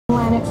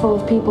full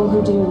of people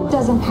who do.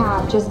 Doesn't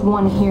have just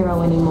one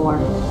hero anymore.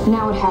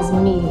 Now it has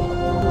me.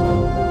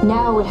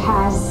 Now it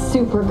has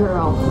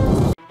Supergirl.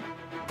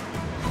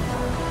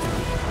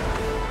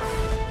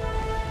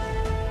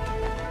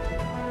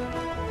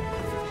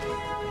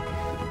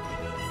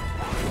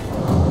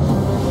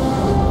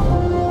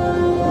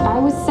 I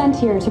was sent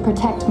here to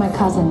protect my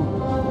cousin.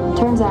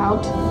 Turns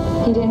out,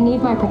 he didn't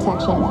need my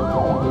protection.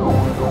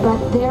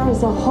 But there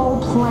is a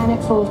whole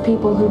planet full of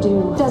people who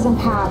do. Doesn't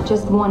have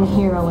just one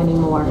hero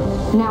anymore.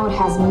 Now it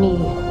has me.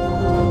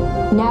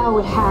 Now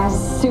it has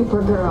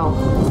Supergirl.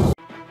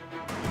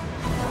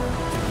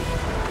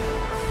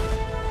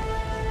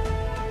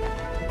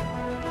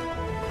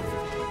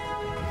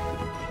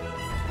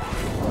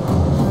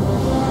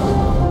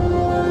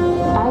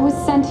 I was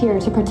sent here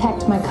to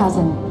protect my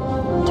cousin.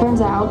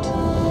 Turns out,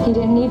 he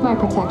didn't need my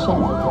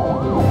protection.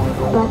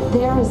 But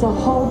there is a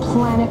whole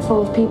planet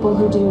full of people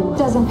who do.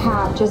 Doesn't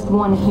have just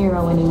one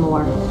hero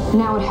anymore.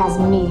 Now it has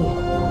me.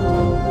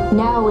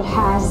 Now it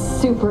has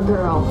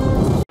Supergirl.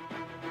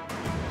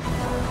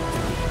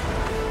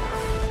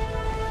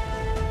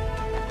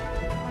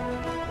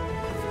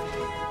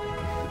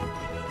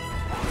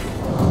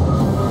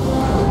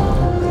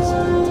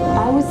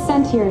 I was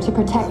sent here to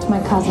protect my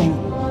cousin.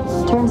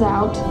 Turns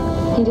out,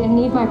 he didn't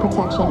need my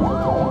protection.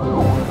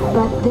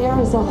 But there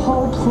is a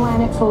whole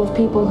planet full of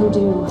people who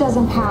do.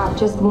 Doesn't have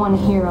just one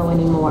hero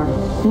anymore.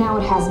 Now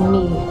it has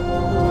me.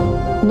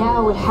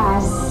 Now it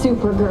has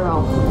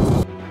Supergirl.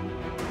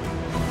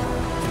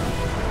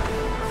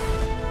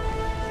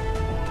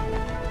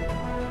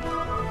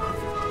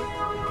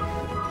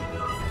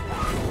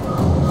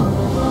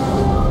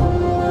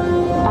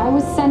 I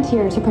was sent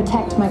here to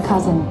protect my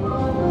cousin.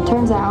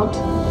 Turns out,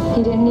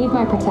 he didn't need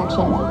my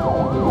protection.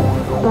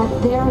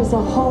 But there is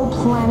a whole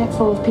planet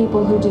full of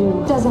people who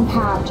do. Doesn't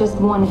have just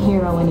one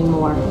hero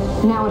anymore.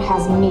 Now it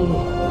has me.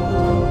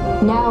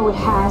 Now it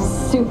has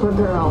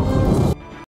Supergirl.